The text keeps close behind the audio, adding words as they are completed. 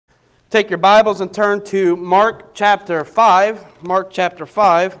Take your Bibles and turn to Mark chapter 5. Mark chapter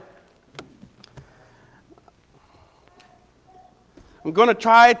 5. I'm going to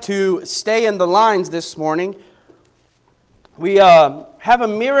try to stay in the lines this morning. We have a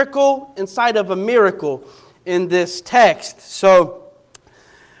miracle inside of a miracle in this text. So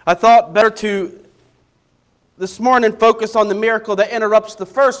I thought better to this morning focus on the miracle that interrupts the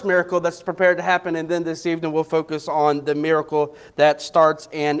first miracle that's prepared to happen, and then this evening we'll focus on the miracle that starts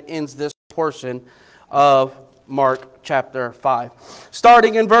and ends this portion of Mark chapter 5.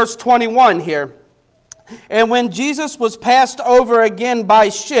 Starting in verse 21 here. And when Jesus was passed over again by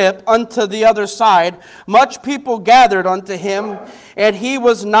ship unto the other side, much people gathered unto him, and he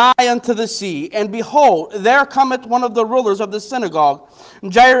was nigh unto the sea. And behold, there cometh one of the rulers of the synagogue,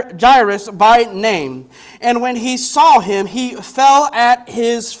 Jairus by name. And when he saw him, he fell at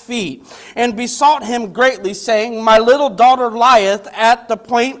his feet, and besought him greatly, saying, My little daughter lieth at the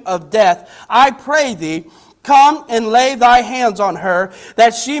point of death. I pray thee, come and lay thy hands on her,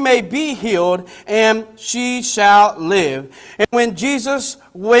 that she may be healed, and she shall live. And when Jesus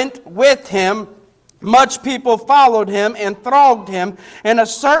went with him, much people followed him and thronged him, and a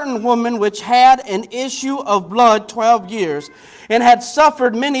certain woman which had an issue of blood 12 years, and had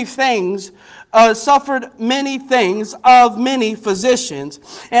suffered many things of many physicians,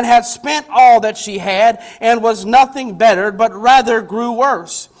 and had spent all that she had, and was nothing bettered, but rather grew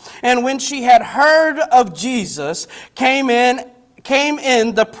worse. And when she had heard of Jesus, came in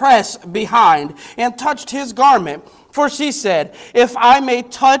the press behind, and touched his garment. For she said, If I may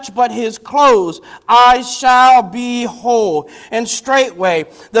touch but his clothes, I shall be whole. And straightway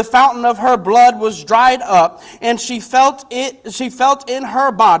the fountain of her blood was dried up, and she felt in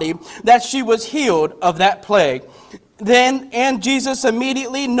her body that she was healed of that plague. And Jesus,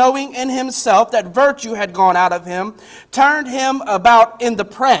 immediately knowing in himself that virtue had gone out of him, turned him about in the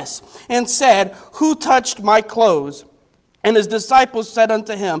press, and said, Who touched my clothes? And his disciples said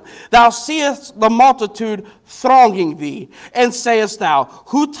unto him, Thou seest the multitude thronging thee, and sayest thou,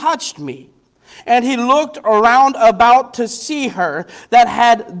 Who touched me? And he looked around about to see her that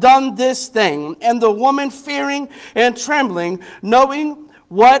had done this thing. And the woman, fearing and trembling, knowing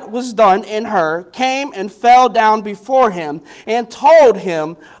what was done in her, came and fell down before him, and told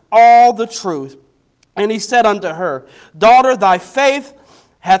him all the truth. And he said unto her, Daughter, thy faith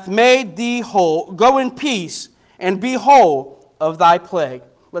hath made thee whole. Go in peace, and be whole of thy plague.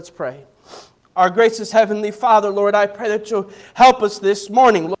 Let's pray. Our gracious Heavenly Father, Lord, I pray that you'll help us this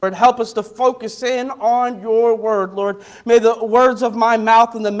morning. Lord, help us to focus in on your word, Lord. May the words of my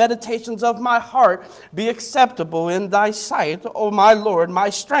mouth and the meditations of my heart be acceptable in thy sight, O my Lord, my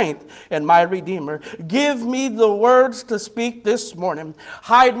strength and my Redeemer. Give me the words to speak this morning.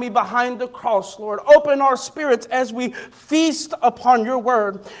 Hide me behind the cross, Lord. Open our spirits as we feast upon your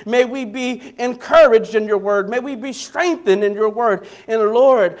word. May we be encouraged in your word. May we be strengthened in your word. And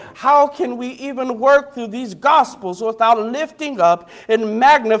Lord, how can we even work through these gospels without lifting up and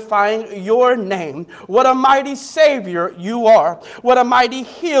magnifying your name? What a mighty Savior you are. What a mighty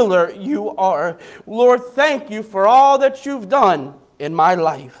healer you are. Lord, thank you for all that you've done in my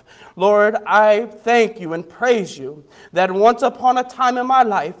life. Lord, I thank you and praise you that once upon a time in my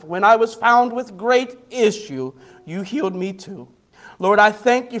life, when I was found with great issue, you healed me too. Lord, I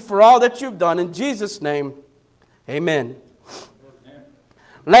thank you for all that you've done. In Jesus' name, amen.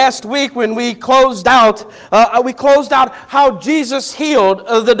 Last week when we closed out how Jesus healed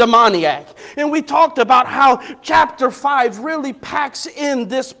the demoniac. And we talked about how chapter 5 really packs in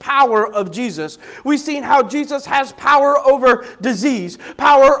this power of Jesus. We've seen how Jesus has power over disease,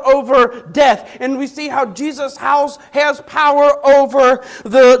 power over death. And we see how Jesus has power over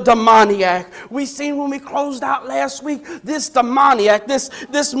the demoniac. We've seen when we closed out last week, this demoniac,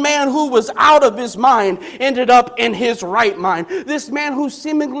 this man who was out of his mind, ended up in his right mind. This man who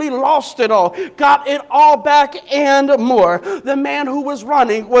seemingly lost it all, got it all back and more. The man who was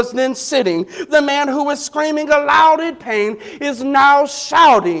running was then sitting. The man who was screaming aloud in pain is now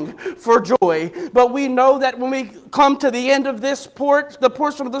shouting for joy. But we know that when we come to the end of this the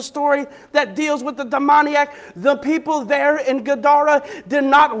portion of the story that deals with the demoniac, the people there in Gadara did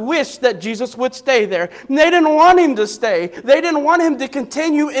not wish that Jesus would stay there. They didn't want him to stay. They didn't want him to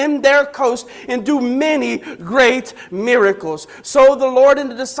continue in their coast and do many great miracles. So the Lord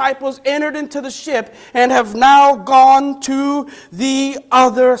and the disciples entered into the ship and have now gone to the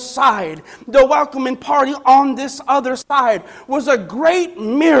other side. The welcoming party on this other side was a great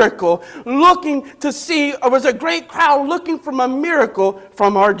miracle, was a great crowd looking for a miracle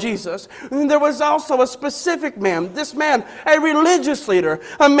from our Jesus. And there was also a specific man, this man, a religious leader,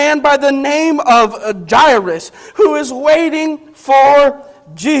 a man by the name of Jairus, who is waiting for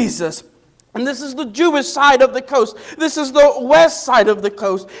Jesus. And this is the Jewish side of the coast. This is the west side of the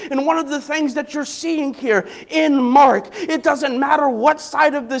coast. And one of the things that you're seeing here in Mark, it doesn't matter what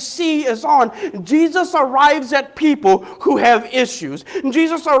side of the sea is on. Jesus arrives at people who have issues.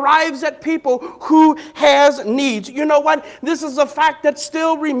 Jesus arrives at people who has needs. You know what? This is a fact that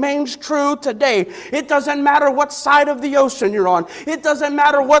still remains true today. It doesn't matter what side of the ocean you're on. It doesn't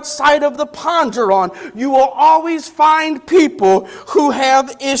matter what side of the pond you're on. You will always find people who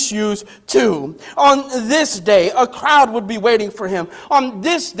have issues too. On this day, a crowd would be waiting for him. On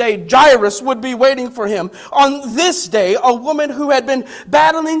this day, Jairus would be waiting for him. On this day, a woman who had been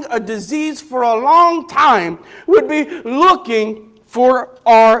battling a disease for a long time would be looking for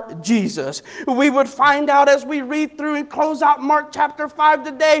our Jesus. We would find out as we read through and close out Mark chapter 5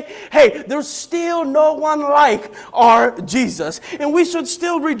 today, hey, there's still no one like our Jesus. And we should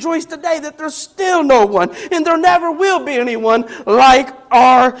still rejoice today that there's still no one, and there never will be anyone like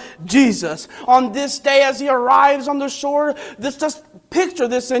our Jesus. On this day, as he arrives on the shore, just picture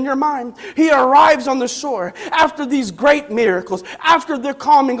this in your mind. He arrives on the shore after these great miracles, after the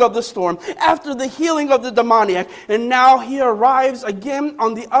calming of the storm, after the healing of the demoniac, and now he arrives again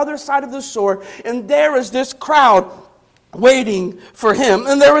on the other side of the shore, and there is this crowd waiting for him,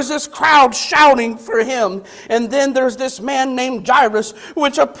 and there is this crowd shouting for him. And then there's this man named Jairus,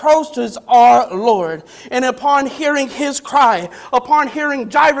 which approaches our Lord, and upon hearing his cry, upon hearing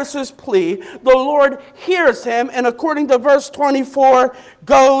Jairus's plea, the Lord hears him, and according to verse 24,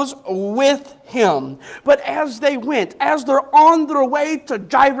 goes with him. But as they went, as they're on their way to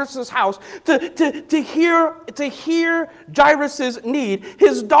Jairus' house, to hear Jairus' need,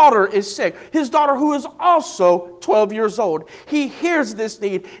 his daughter is sick. His daughter, who is also 12 years old. He hears this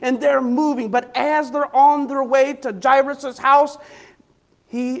need, and they're moving. But as they're on their way to Jairus' house,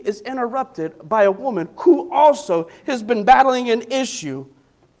 he is interrupted by a woman who also has been battling an issue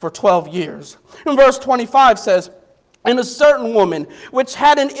for 12 years. And verse 25 says, "And a certain woman, which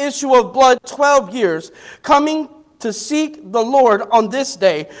had an issue of blood 12 years, coming to seek the Lord on this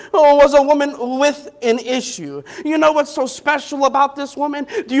day, was a woman with an issue." You know what's so special about this woman?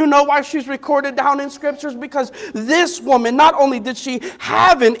 Do you know why she's recorded down in scriptures? Because this woman, not only did she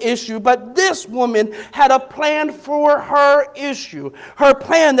have an issue, but this woman had a plan for her issue. Her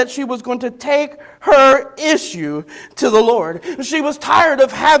plan that she was going to take her issue to the Lord. She was tired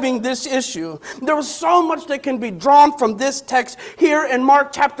of having this issue. There was so much that can be drawn from this text here in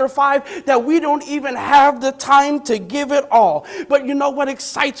Mark chapter 5 that we don't even have the time to give it all. But you know what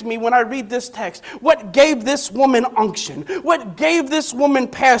excites me when I read this text? What gave this woman unction? What gave this woman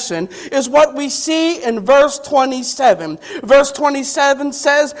passion is what we see in verse 27. Verse 27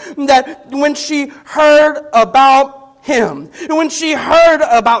 says that when she heard about him, and when she heard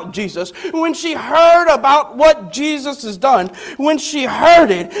about Jesus, when she heard about what Jesus has done, when she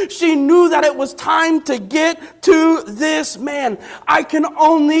heard it, she knew that it was time to get to this man. I can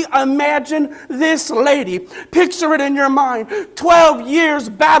only imagine this lady. Picture it in your mind. 12 years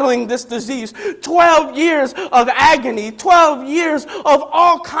battling this disease, 12 years of agony, 12 years of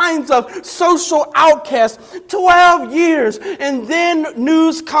all kinds of social outcasts, 12 years, and then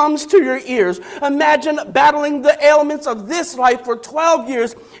news comes to your ears. Imagine battling the ailments of this life for 12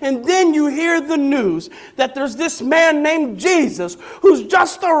 years, and then you hear the news that there's this man named Jesus who's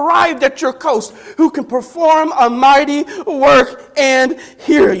just arrived at your coast, who can perform a mighty work and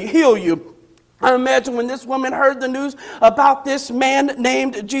heal you. I imagine when this woman heard the news about this man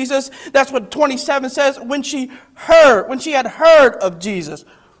named Jesus, that's what 27 says, when she had heard of Jesus,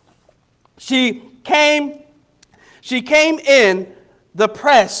 she came in the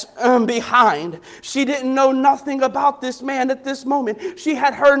press behind. She didn't know nothing about this man at this moment. She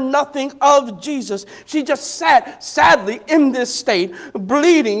had heard nothing of Jesus. She just sat sadly in this state,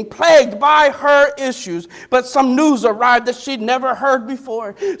 bleeding, plagued by her issues. But some news arrived that she'd never heard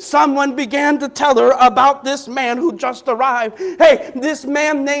before. Someone began to tell her about this man who just arrived. Hey, this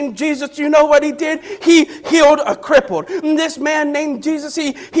man named Jesus, you know what he did? He healed a crippled. This man named Jesus,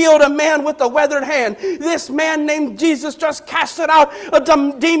 he healed a man with a withered hand. This man named Jesus just casted out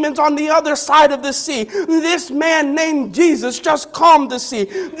demons on the other side of the sea. This man named Jesus just calmed the sea.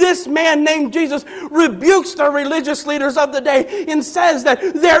 This man named Jesus rebukes the religious leaders of the day and says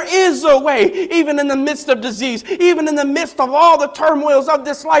that there is a way, even in the midst of disease, even in the midst of all the turmoils of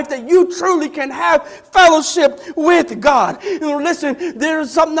this life, that you truly can have fellowship with God. And listen, there's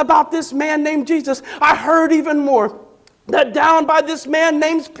something about this man named Jesus. I heard even more. that down by this man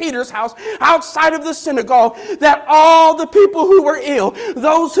named Peter's house, outside of the synagogue, that all the people who were ill,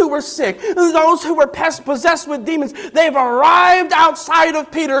 those who were sick, those who were possessed with demons, they've arrived outside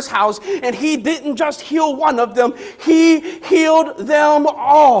of Peter's house, and he didn't just heal one of them, he healed them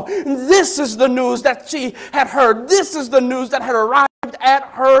all. This is the news that she had heard. This is the news that had arrived at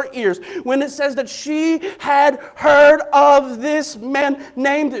her ears when it says that she had heard of this man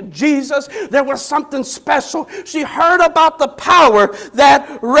named Jesus. There was something special. She heard about the power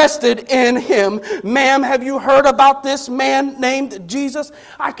that rested in him. Ma'am, have you heard about this man named Jesus?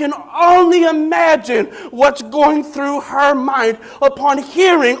 I can only imagine what's going through her mind upon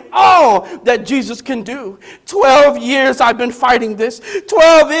hearing all that Jesus can do. 12 years I've been fighting this.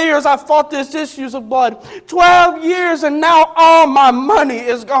 12 years I've fought this issues of blood. 12 years and now all my money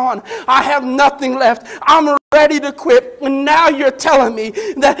is gone. I have nothing left. I'm ready to quit. And now you're telling me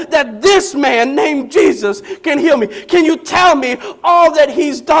that this man named Jesus can heal me. Can you tell me all that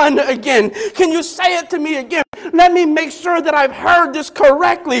he's done again? Can you say it to me again? Let me make sure that I've heard this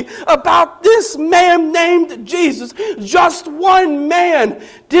correctly about this man named Jesus. Just one man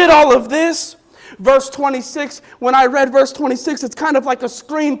did all of this. Verse 26, when I read verse 26, it's kind of like a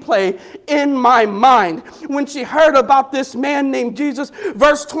screenplay in my mind. When she heard about this man named Jesus,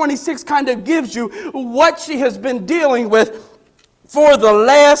 verse 26 kind of gives you what she has been dealing with for the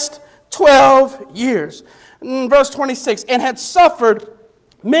last 12 years. Verse 26, and had suffered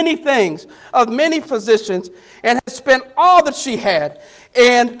many things of many physicians, and had spent all that she had,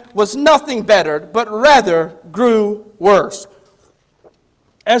 and was nothing bettered, but rather grew worse.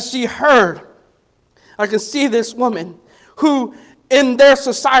 As she heard, I can see this woman who in their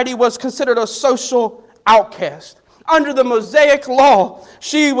society was considered a social outcast. Under the Mosaic law,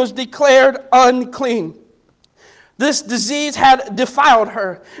 she was declared unclean. This disease had defiled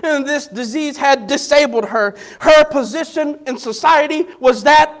her, and this disease had disabled her. Her position in society was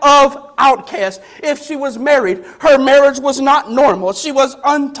that of outcast. If she was married, her marriage was not normal. She was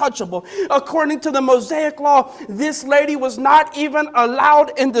untouchable. According to the Mosaic law, this lady was not even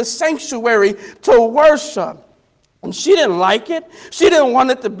allowed in the sanctuary to worship. And she didn't like it. She didn't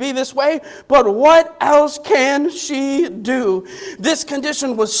want it to be this way. But what else can she do? This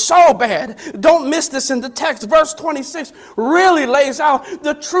condition was so bad. Don't miss this in the text. Verse 26 really lays out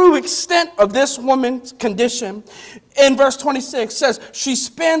the true extent of this woman's condition. In verse 26 says, she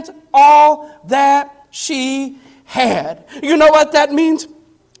spent all that she had. You know what that means?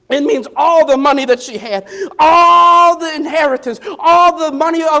 It means all the money that she had, all the inheritance, all the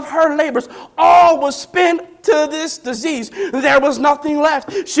money of her labors, all was spent to this disease. There was nothing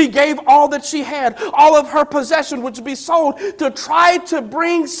left. She gave all that she had, all of her possession, which would be sold, to try to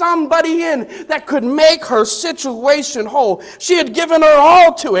bring somebody in that could make her situation whole. She had given her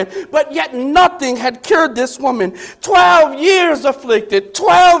all to it, but yet nothing had cured this woman. 12 years afflicted,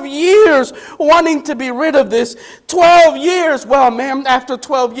 12 years wanting to be rid of this, 12 years. Well, ma'am, after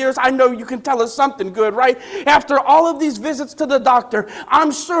 12 years, I know you can tell us something good, right? After all of these visits to the doctor,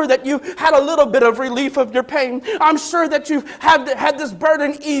 I'm sure that you had a little bit of relief of your pain. I'm sure that you've had this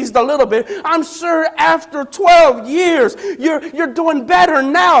burden eased a little bit. I'm sure after 12 years, you're doing better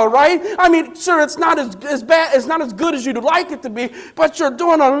now, right? I mean, sure, it's not as bad, it's not as good as you'd like it to be, but you're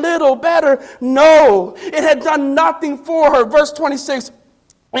doing a little better. No, it had done nothing for her. Verse 26,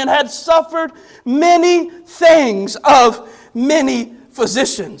 and had suffered many things of many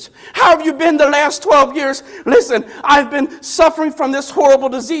physicians. How have you been the last 12 years? Listen, I've been suffering from this horrible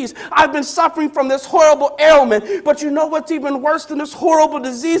disease. I've been suffering from this horrible ailment. But you know what's even worse than this horrible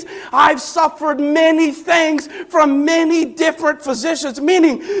disease? I've suffered many things from many different physicians,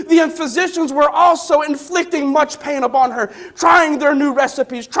 meaning the physicians were also inflicting much pain upon her, trying their new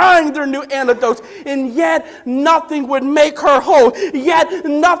recipes, trying their new antidotes, and yet nothing would make her whole. Yet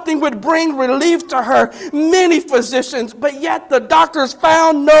nothing would bring relief to her. Many physicians, but yet the doctors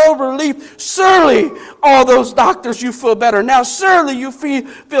found no relief. Surely, all those doctors, you feel better now. Surely you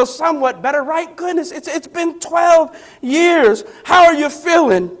feel somewhat better, right? Goodness, it's been 12 years. How are you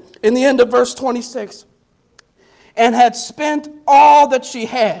feeling? In the end of verse 26, and had spent all that she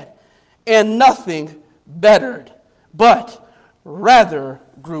had, and nothing bettered, but rather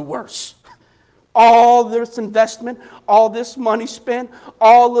grew worse. All this investment, all this money spent,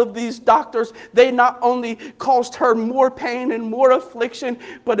 all of these doctors, they not only caused her more pain and more affliction,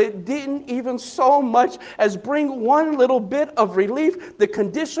 but it didn't even so much as bring one little bit of relief. The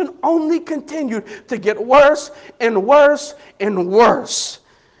condition only continued to get worse and worse and worse.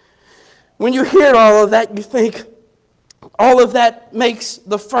 When you hear all of that, you think all of that makes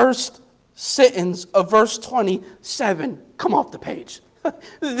the first sentence of verse 27 come off the page.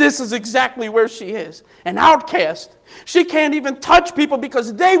 This is exactly where she is, an outcast. She can't even touch people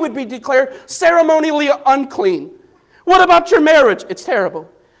because they would be declared ceremonially unclean. What about your marriage? It's terrible.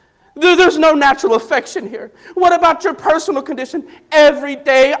 There's no natural affection here. What about your personal condition? Every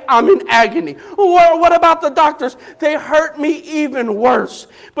day I'm in agony. What about the doctors? They hurt me even worse.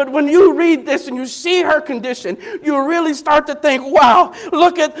 But when you read this and you see her condition, you really start to think, wow,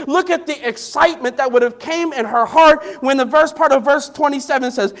 look at the excitement that would have came in her heart when the first part of verse 27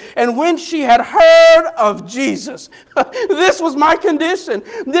 says, and when she had heard of Jesus. This was my condition.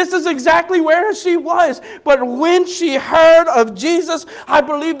 This is exactly where she was. But when she heard of Jesus, I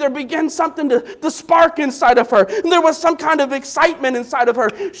believe there began something to spark inside of her. There was some kind of excitement inside of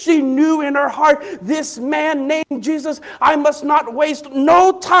her. She knew in her heart, this man named Jesus, I must not waste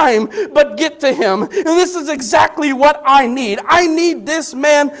no time but get to him. And this is exactly what I need. I need this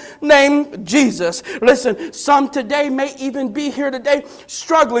man named Jesus. Listen, some today may even be here today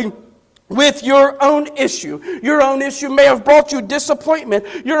struggling with your own issue. Your own issue may have brought you disappointment.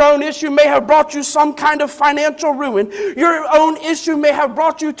 Your own issue may have brought you some kind of financial ruin. Your own issue may have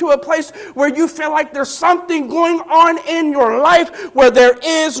brought you to a place where you feel like there's something going on in your life where there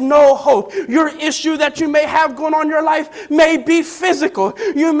is no hope. Your issue that you may have going on in your life may be physical.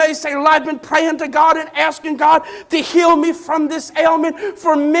 You may say, well, I've been praying to God and asking God to heal me from this ailment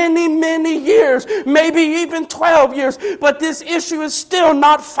for many, many years, maybe even 12 years, but this issue is still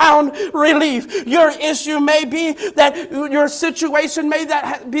not found relief. Your issue may be that your situation may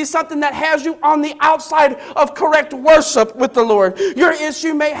be something that has you on the outside of correct worship with the Lord. Your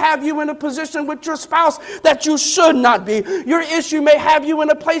issue may have you in a position with your spouse that you should not be. Your issue may have you in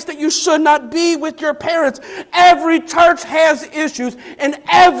a place that you should not be with your parents. Every church has issues and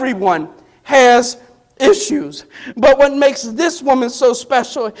everyone has issues. But what makes this woman so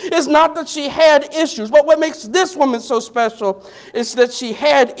special is not that she had issues, but what makes this woman so special is that she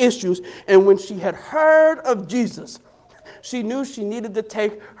had issues. And when she had heard of Jesus, she knew she needed to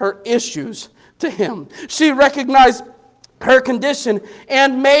take her issues to him. She recognized her condition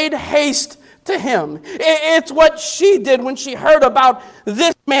and made haste to him. It's what she did when she heard about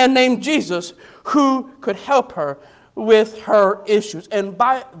this man named Jesus who could help her with her issues. And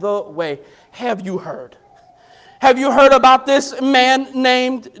by the way, have you heard? Have you heard about this man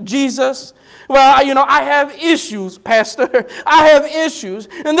named Jesus? Well, I have issues, Pastor. I have issues,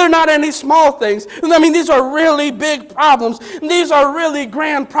 and they're not any small things. I mean, these are really big problems. These are really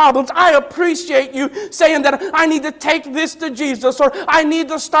grand problems. I appreciate you saying that I need to take this to Jesus, or I need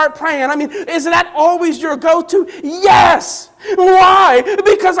to start praying. I mean, is that always your go-to? Yes. Why?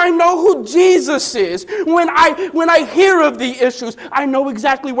 Because I know who Jesus is. When I hear of the issues, I know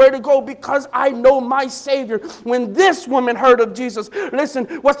exactly where to go because I know my Savior. When this woman heard of Jesus, listen,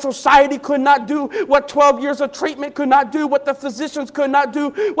 what society could not do, what 12 years of treatment could not do, what the physicians could not do,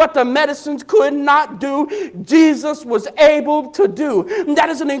 what the medicines could not do, Jesus was able to do. And that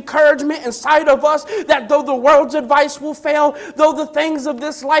is an encouragement inside of us that though the world's advice will fail, though the things of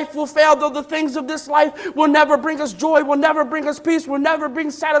this life will fail, though the things of this life will never bring us joy, will never bring us peace, will never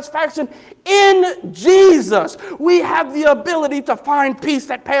bring satisfaction, in Jesus we have the ability to find peace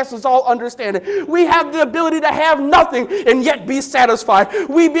that passes all understanding. We have the ability to have nothing and yet be satisfied.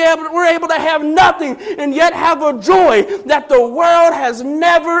 We're able to have nothing and yet have a joy that the world has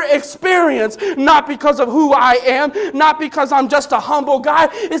never experienced, not because of who I am, not because I'm just a humble guy.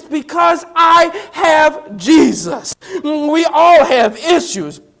 It's because I have Jesus. We all have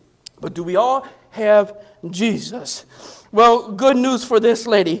issues, but do we all have Jesus? Well, good news for this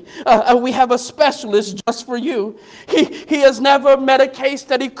lady. We have a specialist just for you. He has never met a case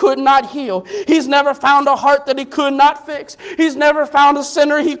that he could not heal. He's never found a heart that he could not fix. He's never found a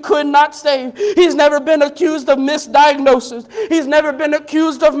sinner he could not save. He's never been accused of misdiagnosis. He's never been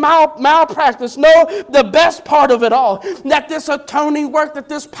accused of malpractice. No, the best part of it all, that this atoning work, that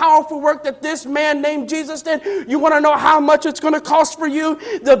this powerful work that this man named Jesus did, you want to know how much it's going to cost for you?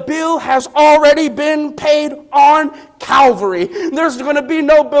 The bill has already been paid on Calvary. There's going to be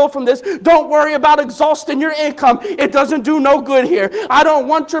no bill from this. Don't worry about exhausting your income. It doesn't do no good here. I don't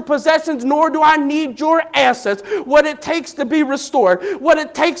want your possessions, nor do I need your assets. What it takes to be restored, what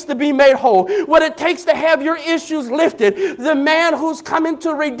it takes to be made whole, what it takes to have your issues lifted. The man who's coming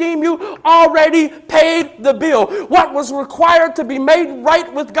to redeem you already paid the bill. What was required to be made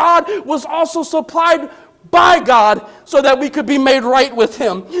right with God was also supplied by God so that we could be made right with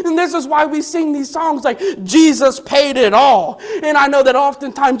him. And this is why we sing these songs like Jesus paid it all. And I know that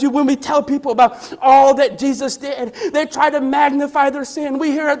oftentimes when we tell people about all that Jesus did, they try to magnify their sin.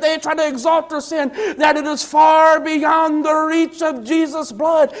 We hear it, they try to exalt their sin, that it is far beyond the reach of Jesus'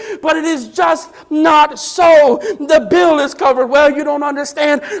 blood. But it is just not so. The bill is covered. Well, you don't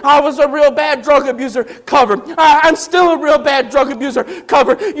understand. I was a real bad drug abuser. Covered. I'm still a real bad drug abuser.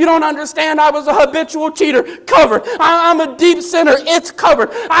 Covered. You don't understand. I was a habitual cheater. Covered. I'm a deep sinner. It's covered.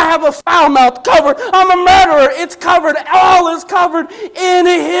 I have a foul mouth. Covered. I'm a murderer. It's covered. All is covered in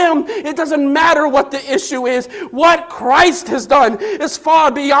him. It doesn't matter what the issue is. What Christ has done is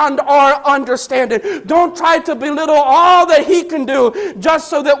far beyond our understanding. Don't try to belittle all that he can do just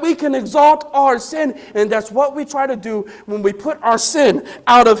so that we can exalt our sin. And that's what we try to do when we put our sin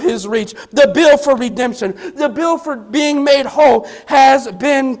out of his reach. The bill for redemption, the bill for being made whole has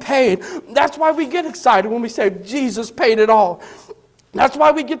been paid. That's why we get excited when we say Jesus paid it all. That's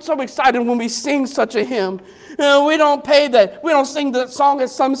why we get so excited when we sing such a hymn. We don't sing the song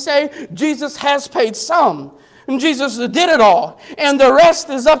as some say. Jesus has paid some. And Jesus did it all. And the rest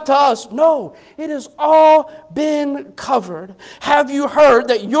is up to us. No, it has all been covered. Have you heard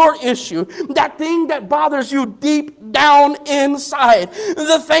that your issue, that thing that bothers you deep down inside,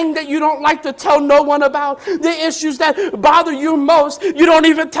 the thing that you don't like to tell no one about, the issues that bother you most, you don't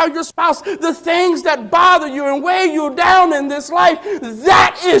even tell your spouse, the things that bother you and weigh you down in this life,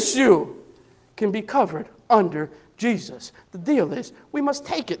 that issue can be covered under Jesus. The deal is, we must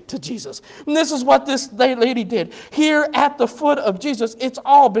take it to Jesus. And this is what this lady did. Here at the foot of Jesus, it's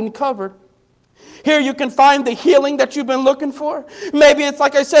all been covered. Here you can find the healing that you've been looking for. Maybe it's,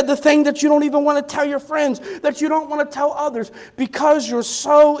 like I said, the thing that you don't even want to tell your friends, that you don't want to tell others because you're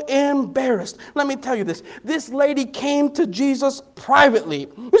so embarrassed. Let me tell you this. This lady came to Jesus privately.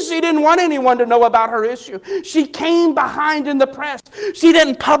 She didn't want anyone to know about her issue. She came behind in the press. She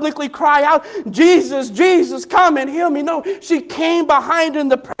didn't publicly cry out, Jesus, Jesus, come and heal me. No, she came behind in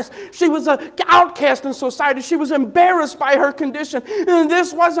the press. She was an outcast in society. She was embarrassed by her condition. And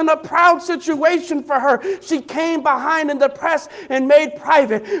this wasn't a proud situation for her. She came behind in the press and made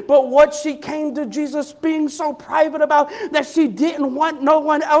private. But what she came to Jesus being so private about that she didn't want no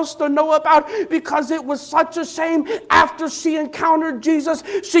one else to know about, because it was such a shame. After she encountered Jesus,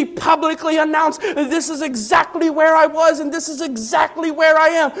 she publicly announced, this is exactly where I was and this is exactly where I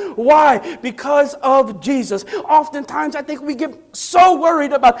am. Why? Because of Jesus. Oftentimes I think we get so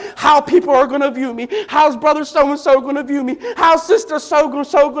worried about how people are going to view me. How's brother so-and-so going to view me? How's sister so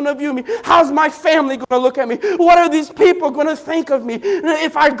going to view me? How's my family going to look at me? What are these people going to think of me?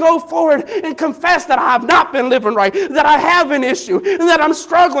 If I go forward and confess that I have not been living right, that I have an issue, and that I'm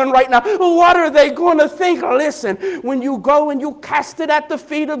struggling right now, what are they going to think? Listen, when you go and you cast it at the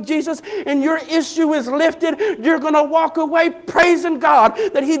feet of Jesus and your issue is lifted, you're going to walk away praising God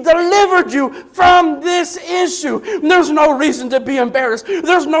that he delivered you from this issue. There's no reason to be embarrassed.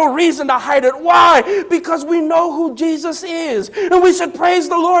 There's no reason to hide it. Why? Because we know who Jesus is. And we should praise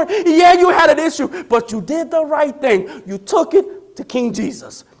the Lord. Yeah, you had an issue, but you did the right thing. You took it to King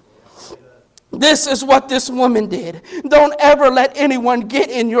Jesus. This is what this woman did. Don't ever let anyone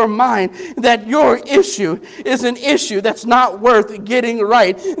get in your mind that your issue is an issue that's not worth getting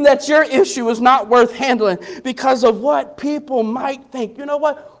right, that your issue is not worth handling because of what people might think. You know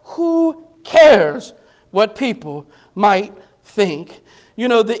what? Who cares what people might think? You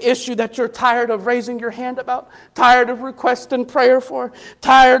know, the issue that you're tired of raising your hand about, tired of requesting prayer for,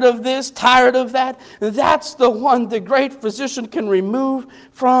 tired of this, tired of that. That's the one the great physician can remove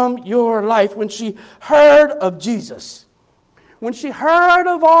from your life. When she heard of Jesus, when she heard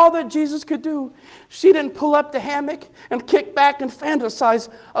of all that Jesus could do, she didn't pull up the hammock and kick back and fantasize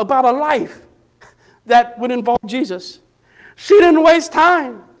about a life that would involve Jesus. She didn't waste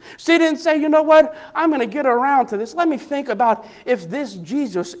time. She didn't say, you know what, I'm going to get around to this. Let me think about if this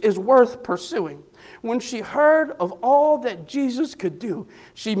Jesus is worth pursuing. When she heard of all that Jesus could do,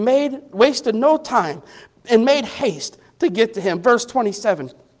 she wasted no time and made haste to get to him. Verse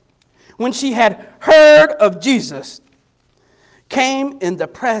 27, when she had heard of Jesus, came in the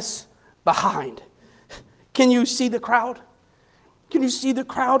press behind. Can you see the crowd? Can you see the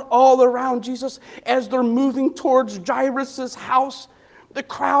crowd all around Jesus as they're moving towards Jairus' house? The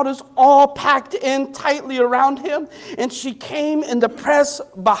crowd is all packed in tightly around him, and she came in the press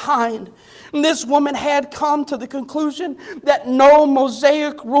behind. And this woman had come to the conclusion that no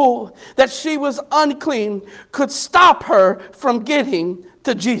Mosaic rule, that she was unclean, could stop her from getting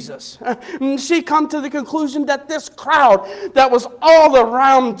to Jesus. She come to the conclusion that this crowd that was all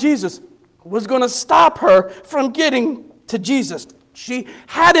around Jesus was going to stop her from getting to Jesus. She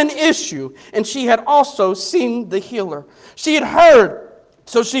had an issue, and she had also seen the healer. She had heard,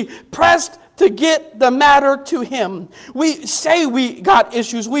 so she pressed to get the matter to him. We say we got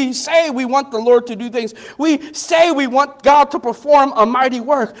issues. We say we want the Lord to do things. We say we want God to perform a mighty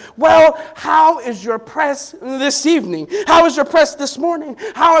work. Well, how is your press this evening? How is your press this morning?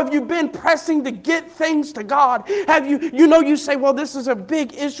 How have you been pressing to get things to God? Have you say, well, this is a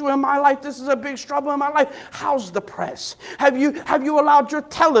big issue in my life. This is a big struggle in my life. How's the press? Have you allowed your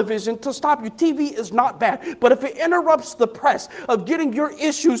television to stop you? TV is not bad, but if it interrupts the press of getting your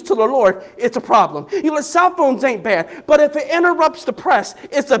issues to the Lord, it's a problem. Cell phones ain't bad, but if it interrupts the press,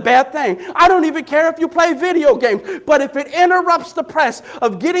 it's a bad thing. I don't even care if you play video games, but if it interrupts the press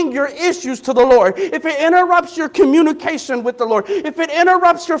of getting your issues to the Lord, if it interrupts your communication with the Lord, if it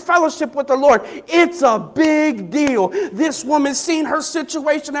interrupts your fellowship with the Lord, it's a big deal. This woman seen her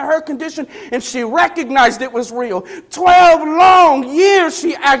situation and her condition, and she recognized it was real. 12 long years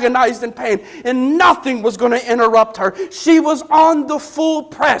she agonized in pain, and nothing was going to interrupt her. She was on the full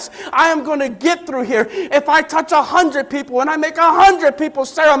press. I am going to get through here. If I touch 100 people and I make 100 people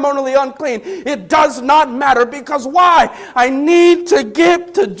ceremonially unclean, it does not matter. Because why? I need to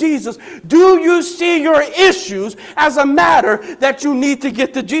get to Jesus. Do you see your issues as a matter that you need to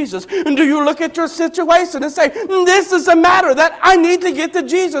get to Jesus? And do you look at your situation and say, this is a matter that I need to get to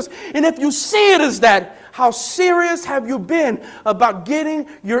Jesus? And if you see it as that, how serious have you been about getting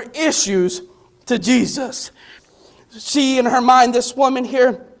your issues to Jesus? See, in her mind, this woman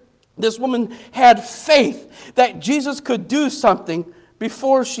had faith that Jesus could do something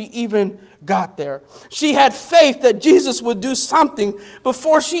before she even got there. She had faith that Jesus would do something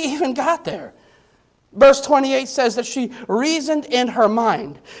before she even got there. Verse 28 says that she reasoned in her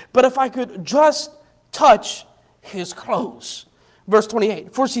mind, but if I could just touch his clothes. Verse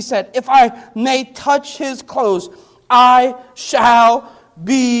 28, for she said, if I may touch his clothes, I shall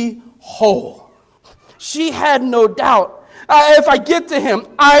be whole. She had no doubt. If I get to him,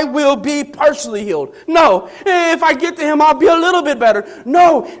 I will be partially healed. No, if I get to him, I'll be a little bit better.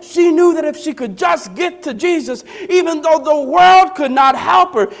 No, she knew that if she could just get to Jesus, even though the world could not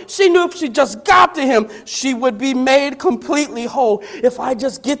help her, she knew if she just got to him, she would be made completely whole. If I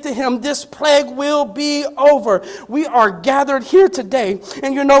just get to him, this plague will be over. We are gathered here today,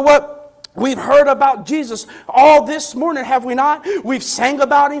 and you know what? We've heard about Jesus all this morning, have we not? We've sang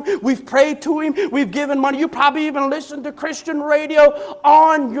about him. We've prayed to him. We've given money. You probably even listened to Christian radio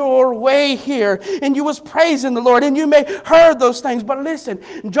on your way here. And you was praising the Lord. And you may heard those things. But listen,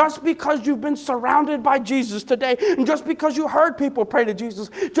 just because you've been surrounded by Jesus today, and just because you heard people pray to Jesus,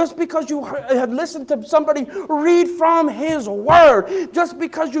 just because you have listened to somebody read from his word, just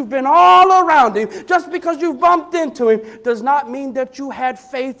because you've been all around him, just because you've bumped into him, does not mean that you had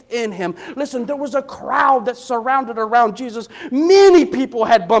faith in him. Listen, there was a crowd that surrounded around Jesus. Many people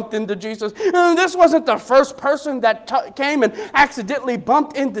had bumped into Jesus. And this wasn't the first person that came and accidentally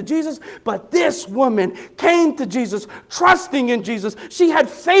bumped into Jesus, but this woman came to Jesus, trusting in Jesus. She had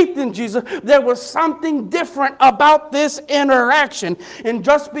faith in Jesus. There was something different about this interaction. And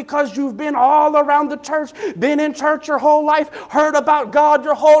just because you've been all around the church, been in church your whole life, heard about God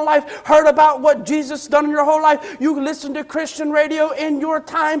your whole life, heard about what Jesus done in your whole life, you listen to Christian radio in your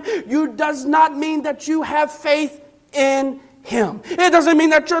time, does not mean that you have faith in him. It doesn't mean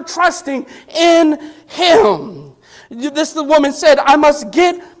that you're trusting in him. The woman said, I must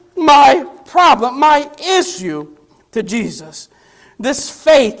get my problem, my issue to Jesus. This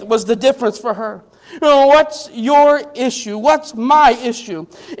faith was the difference for her. What's your issue? What's my issue?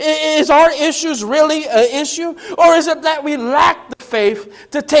 Is our issues really an issue? Or is it that we lack the faith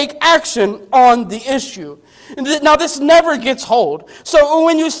to take action on the issue? Now, this never gets old. So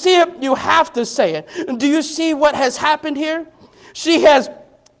when you see it, you have to say it. Do you see what has happened here? She had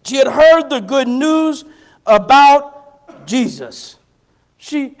heard the good news about Jesus.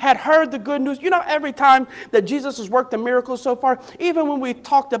 She had heard the good news. You know, every time that Jesus has worked the miracles so far, even when we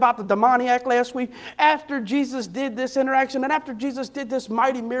talked about the demoniac last week, after Jesus did this interaction and after Jesus did this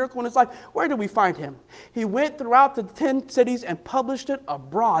mighty miracle in his life, where did we find him? He went throughout the 10 cities and published it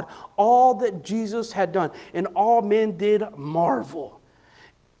abroad, all that Jesus had done, and all men did marvel.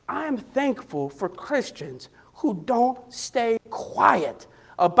 I am thankful for Christians who don't stay quiet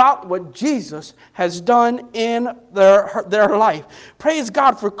about what Jesus has done in their life. Praise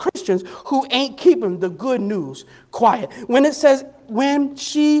God for Christians who ain't keeping the good news quiet. When it says, when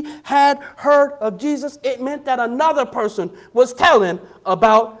she had heard of Jesus, it meant that another person was telling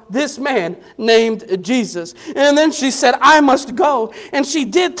about this man named Jesus. And then she said, I must go. And she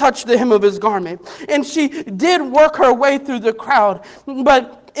did touch the hem of his garment. And she did work her way through the crowd.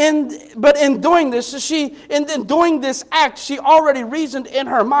 But But in doing this, in doing this act, she already reasoned in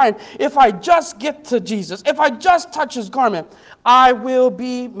her mind, if I just get to Jesus, if I just touch his garment, I will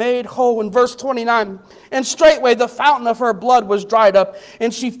be made whole. In verse 29, and straightway the fountain of her blood was dried up,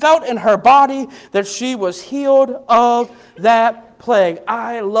 and she felt in her body that she was healed of that plague.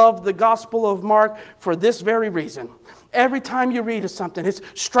 I love the Gospel of Mark for this very reason. Every time you read something, it's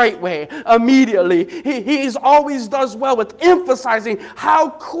straightway, immediately. He always does well with emphasizing how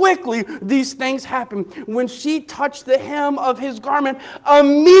quickly these things happen. When she touched the hem of his garment,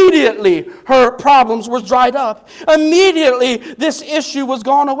 immediately her problems were dried up. Immediately this issue was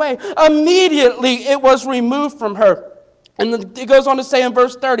gone away. Immediately it was removed from her. And it goes on to say in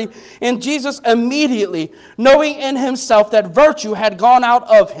verse 30, and Jesus immediately, knowing in himself that virtue had gone out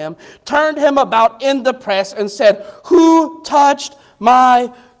of him, turned him about in the press and said, who touched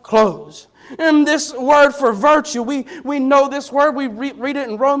my clothes? And this word for virtue, we know this word, we read it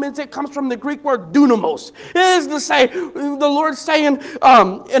in Romans, it comes from the Greek word dunamos. It is to say, the Lord saying,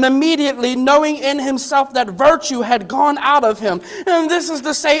 and immediately knowing in himself that virtue had gone out of him. And this is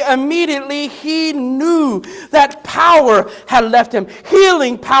to say, immediately he knew that power had left him.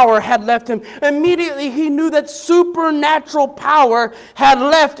 Healing power had left him. Immediately he knew that supernatural power had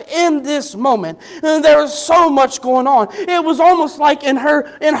left in this moment. And there was so much going on. It was almost like in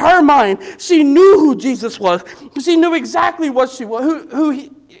her mind, she knew who Jesus was. She knew exactly what she was,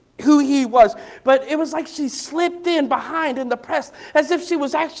 who he was. But it was like she slipped in behind in the press as if she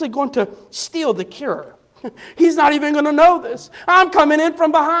was actually going to steal the cure. He's not even going to know this. I'm coming in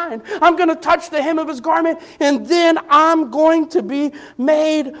from behind. I'm going to touch the hem of his garment, and then I'm going to be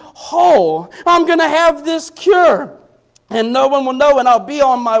made whole. I'm going to have this cure, and no one will know, and I'll be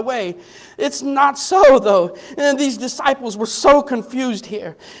on my way. It's not so, though. And these disciples were so confused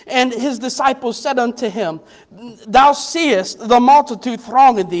here. And his disciples said unto him, thou seest the multitude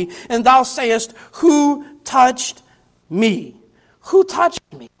thronging thee, and thou sayest, who touched me? Who touched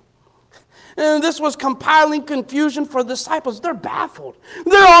me? And this was compiling confusion for the disciples. They're baffled.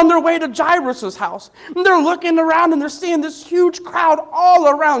 They're on their way to Jairus' house. And they're looking around and they're seeing this huge crowd all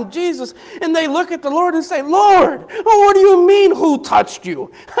around Jesus. And they look at the Lord and say, Lord, what do you mean who touched you?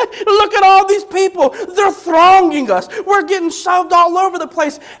 Look at all these people. They're thronging us. We're getting shoved all over the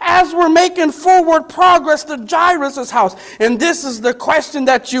place as we're making forward progress to Jairus' house. And this is the question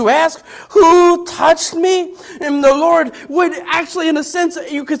that you ask, who touched me? And the Lord would actually, in a sense,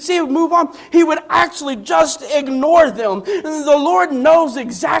 you could see it move on. He would actually just ignore them. The Lord knows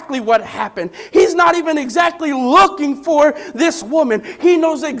exactly what happened. He's not even exactly looking for this woman. He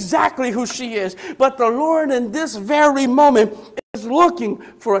knows exactly who she is. But the Lord in this very moment is looking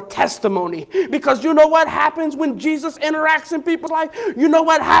for a testimony. Because you know what happens when Jesus interacts in people's life? You know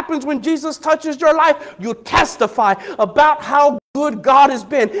what happens when Jesus touches your life? You testify about how good God has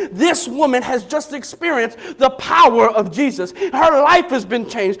been. This woman has just experienced the power of Jesus. Her life has been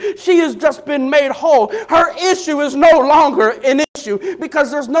changed. She has just been made whole. Her issue is no longer an issue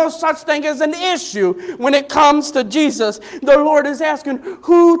because there's no such thing as an issue when it comes to Jesus. The Lord is asking,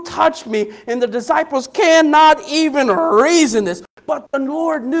 who touched me? And the disciples cannot even reason this. But the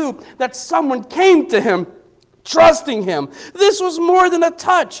Lord knew that someone came to him, trusting him. This was more than a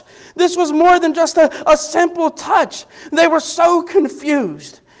touch. This was more than just a simple touch. They were so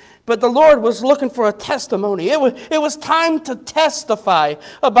confused. But the Lord was looking for a testimony. It was time to testify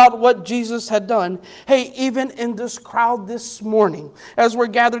about what Jesus had done. Hey, even in this crowd this morning, as we're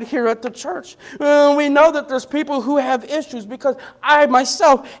gathered here at the church, we know that there's people who have issues because I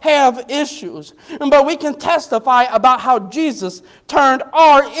myself have issues. But we can testify about how Jesus turned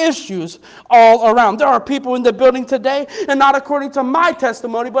our issues all around. There are people in the building today, and not according to my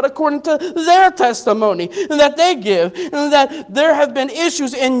testimony, but according to their testimony that they give, and that there have been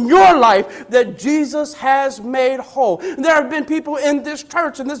issues in your life that Jesus has made whole. There have been people in this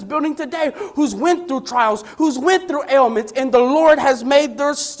church, in this building today, who's went through trials, who's went through ailments, and the Lord has made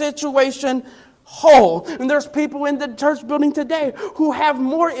their situation whole. And there's people in the church building today who have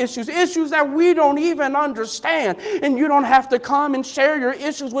more issues that we don't even understand. And you don't have to come and share your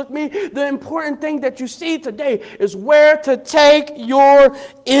issues with me. The important thing that you see today is where to take your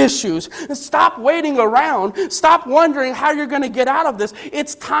issues. Stop waiting around. Stop wondering how you're going to get out of this.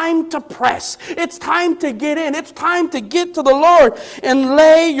 It's time to press. It's time to get in. It's time to get to the Lord and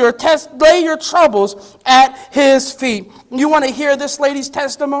lay your troubles at his feet. You want to hear this lady's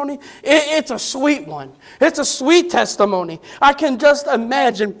testimony? It's a sweet one. It's a sweet testimony. I can just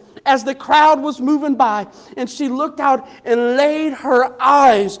imagine as the crowd was moving by and she looked out and laid her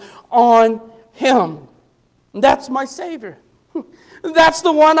eyes on him. That's my Savior. That's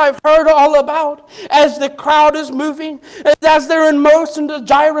the one I've heard all about. As the crowd is moving, as they're in motion to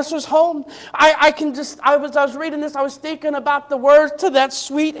Jairus' home, I was reading this, I was thinking about the words to that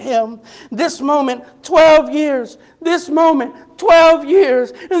sweet hymn. This moment, 12 years. This moment, 12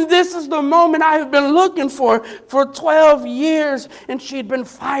 years. And this is the moment I have been looking for 12 years. And she'd been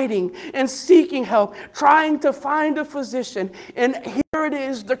fighting and seeking help, trying to find a physician. And here it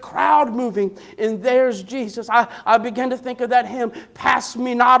is, the crowd moving, and there's Jesus. I began to think of that hymn, "Pass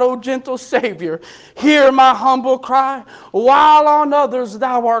me not, O gentle Savior. Hear my humble cry. While on others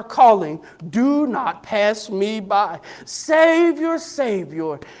thou art calling, do not pass me by. Savior,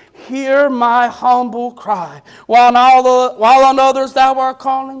 Savior, hear my humble cry. While on others thou art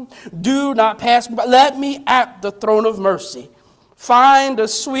calling, do not pass me by. Let me at the throne of mercy find a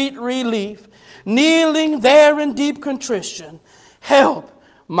sweet relief. Kneeling there in deep contrition, help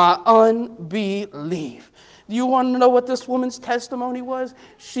my unbelief." You want to know what this woman's testimony was?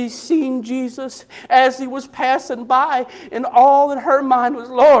 She seen Jesus as he was passing by, and all in her mind was,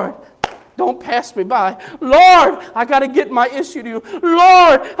 "Lord, don't pass me by. Lord, I got to get my issue to you.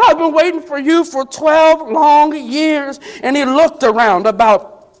 Lord, I've been waiting for you for 12 long years." And he looked around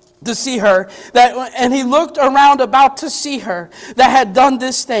about to see her, that had done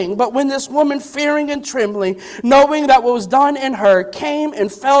this thing. But when this woman, fearing and trembling, knowing that what was done in her, came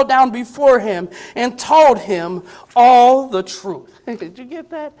and fell down before him and told him all the truth. Did you get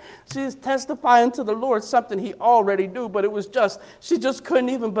that? She's testifying to the Lord something he already knew, but she just couldn't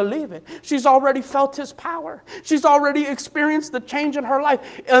even believe it. She's already felt his power. She's already experienced the change in her life.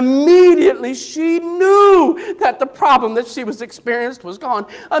 Immediately, she knew that the problem that she was experiencing was gone.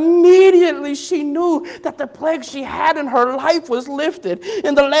 Immediately, she knew that the plague she had in her life was lifted.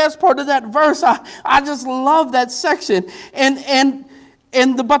 In the last part of that verse, I just love that section.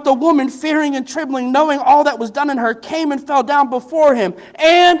 But the woman, fearing and trembling, knowing all that was done in her, came and fell down before him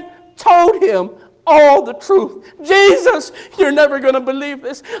and told him all the truth. "Jesus, you're never going to believe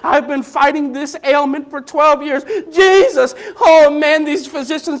this. I've been fighting this ailment for 12 years. Jesus, oh man, these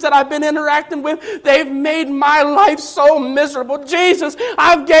physicians that I've been interacting with, they've made my life so miserable. Jesus,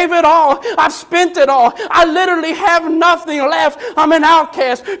 I've gave it all. I've spent it all. I literally have nothing left. I'm an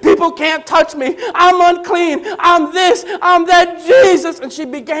outcast. People can't touch me. I'm unclean. I'm this. I'm that. Jesus." And she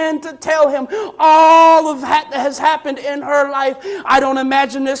began to tell him all of that has happened in her life. I don't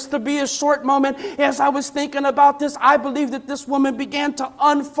imagine this to be a short moment. As I was thinking about this, I believe that this woman began to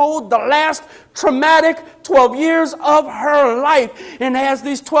unfold the last traumatic 12 years of her life. And as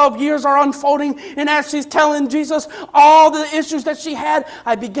these 12 years are unfolding, and as she's telling Jesus all the issues that she had,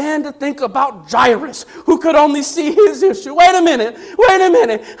 I began to think about Jairus, who could only see his issue. Wait a minute.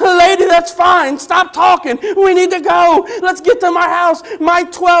 Lady, that's fine. Stop talking. We need to go. Let's get to my house. My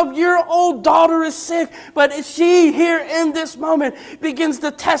 12-year-old daughter is sick. But she, here in this moment, begins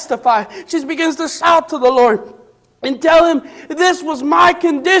to testify. She begins to shout to the Lord and tell him, "This was my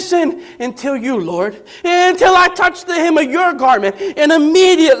condition until you, Lord, until I touched the hem of your garment, and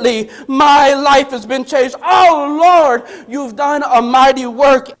immediately my life has been changed. Oh, Lord, you've done a mighty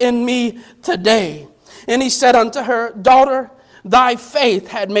work in me today." And he said unto her, "Daughter, thy faith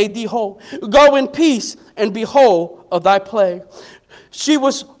had made thee whole. Go in peace and be whole of thy plague." She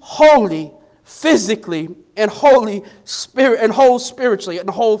was holy physically and holy spirit and whole spiritually and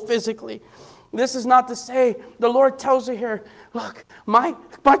whole physically. This is not to say, the Lord tells her here, "Look, my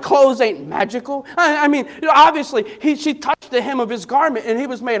clothes ain't magical." I mean, obviously, she touched the hem of his garment and he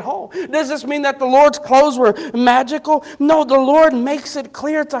was made whole. Does this mean that the Lord's clothes were magical? No, the Lord makes it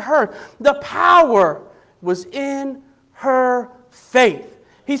clear to her. The power was in her faith.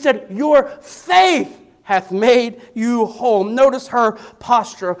 He said, "Your faith hath made you whole." Notice her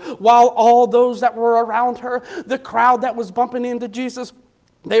posture. While all those that were around her, the crowd that was bumping into Jesus,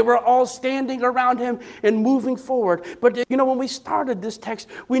 they were all standing around him and moving forward. But when we started this text,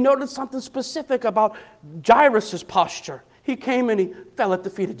 we noticed something specific about Jairus' posture. He came and he fell at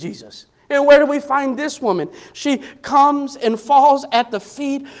the feet of Jesus. And where do we find this woman? She comes and falls at the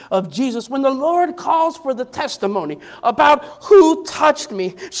feet of Jesus. When the Lord calls for the testimony about who touched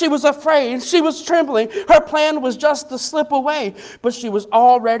me, she was afraid. She was trembling. Her plan was just to slip away. But she was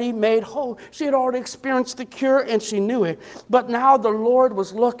already made whole. She had already experienced the cure and she knew it. But now the Lord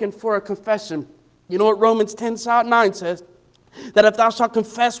was looking for a confession. You know what Romans 10:9 says? That if thou shalt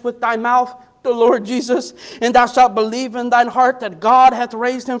confess with thy mouth the Lord Jesus, and thou shalt believe in thine heart that God hath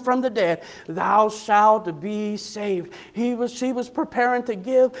raised him from the dead, thou shalt be saved. She was preparing to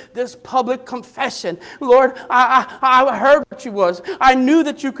give this public confession. Lord, I heard what you was. I knew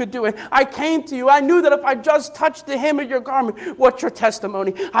that you could do it. I came to you. I knew that if I just touched the hem of your garment, what's your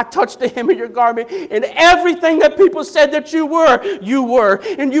testimony? I touched the hem of your garment, and everything that people said that you were,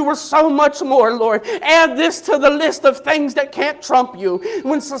 and you were so much more, Lord. Add this to the list of things that can't trump you.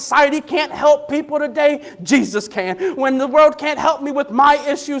 When society can't help people today, Jesus can. When the world can't help me with my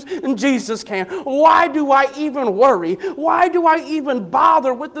issues, and Jesus can. Why do I even worry? Why do I even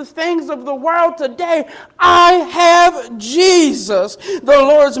bother with the things of the world today? I have Jesus. The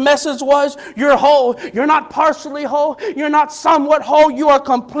Lord's message was, you're whole. You're not partially whole. You're not somewhat whole. You are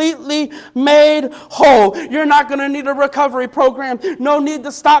completely made whole. You're not going to need a recovery program. No need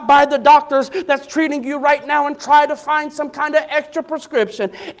to stop by the doctors that's treating you right now and try to find some kind of extra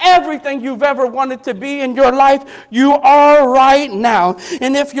prescription. Everything you've ever wanted to be in your life, you are right now.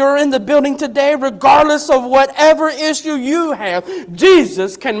 And if you're in the building today, regardless of whatever issue you have,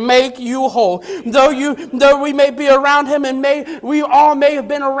 Jesus can make you whole. Though we may be around him, and we all may have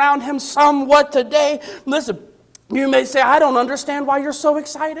been around him somewhat today. Listen, you may say, I don't understand why you're so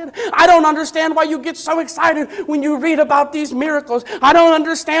excited. I don't understand why you get so excited when you read about these miracles. I don't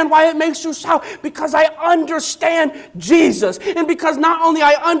understand why it makes you shout. Because I understand Jesus. And because not only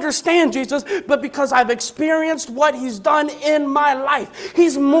I understand Jesus, but because I've experienced what he's done in my life.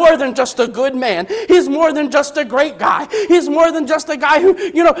 He's more than just a good man. He's more than just a great guy. He's more than just a guy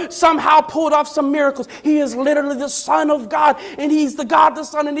who, somehow pulled off some miracles. He is literally the Son of God. And he's the God the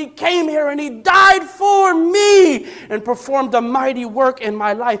Son. And he came here and he died for me and performed a mighty work in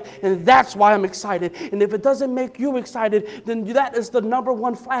my life. And that's why I'm excited. And if it doesn't make you excited, then that is the number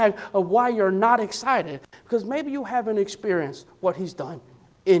one flag of why you're not excited. Because maybe you haven't experienced what he's done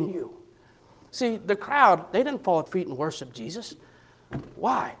in you. See, the crowd, they didn't fall at feet and worship Jesus.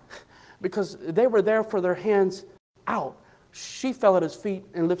 Why? Because they were there for their hands out. She fell at his feet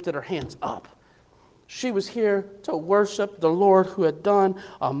and lifted her hands up. She was here to worship the Lord who had done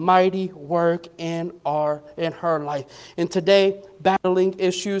a mighty work in her life. And today, battling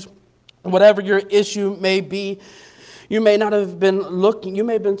issues, whatever your issue may be, you may not have been looking. You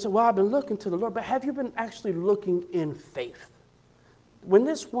may have been saying, well, I've been looking to the Lord. But have you been actually looking in faith? When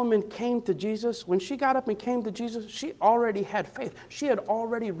this woman came to Jesus, when she got up and came to Jesus, she already had faith. She had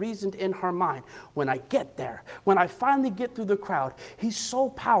already reasoned in her mind, when I get there, when I finally get through the crowd, he's so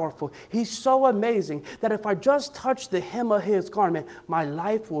powerful, he's so amazing, that if I just touch the hem of his garment, my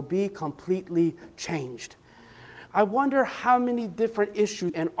life will be completely changed. I wonder how many different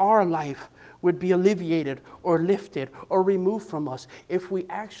issues in our life would be alleviated or lifted or removed from us if we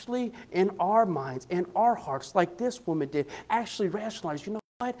actually, in our minds, in our hearts, like this woman did, actually rationalize, you know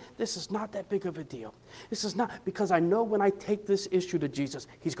what? This is not that big of a deal. This is not, because I know when I take this issue to Jesus,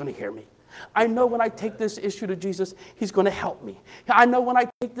 he's going to hear me. I know when I take this issue to Jesus, he's going to help me. I know when I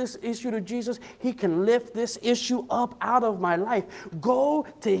take this issue to Jesus, he can lift this issue up out of my life. Go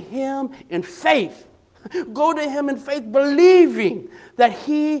to him in faith. Go to him in faith, believing that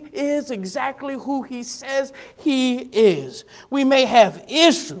he is exactly who he says he is. We may have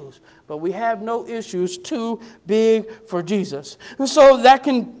issues, but we have no issues too big for Jesus. And so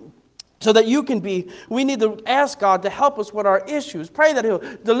that you can be, we need to ask God to help us with our issues. Pray that he'll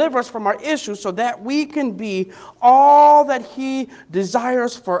deliver us from our issues so that we can be all that he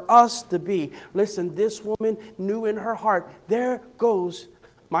desires for us to be. Listen, this woman knew in her heart, there goes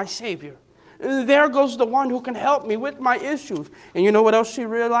my Savior. There goes the one who can help me with my issues. And you know what else she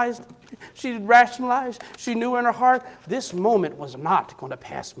realized? She rationalized. She knew in her heart, this moment was not going to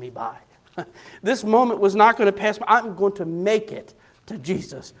pass me by. This moment was not going to pass me. I'm going to make it to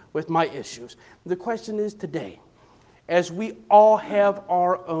Jesus with my issues. The question is today, as we all have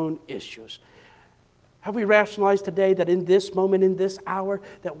our own issues, have we rationalized today that in this moment, in this hour,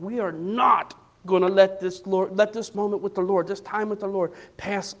 that we are not going to let this moment with the Lord, this time with the Lord,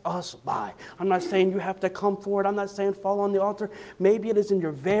 pass us by? I'm not saying you have to come forward. I'm not saying fall on the altar. Maybe it is in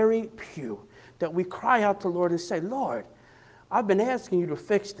your very pew that we cry out to the Lord and say, Lord, I've been asking you to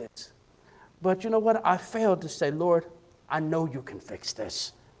fix this. But you know what? I failed to say, Lord, I know you can fix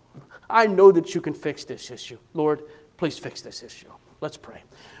this. I know that you can fix this issue. Lord, please fix this issue. Let's pray.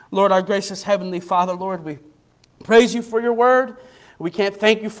 Lord, our gracious Heavenly Father, Lord, we praise you for your word. We can't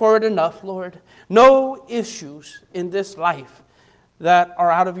thank you for it enough, Lord. No issues in this life that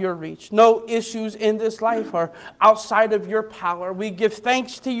are out of your reach. No issues in this life are outside of your power. We give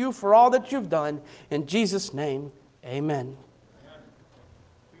thanks to you for all that you've done. In Jesus' name, amen.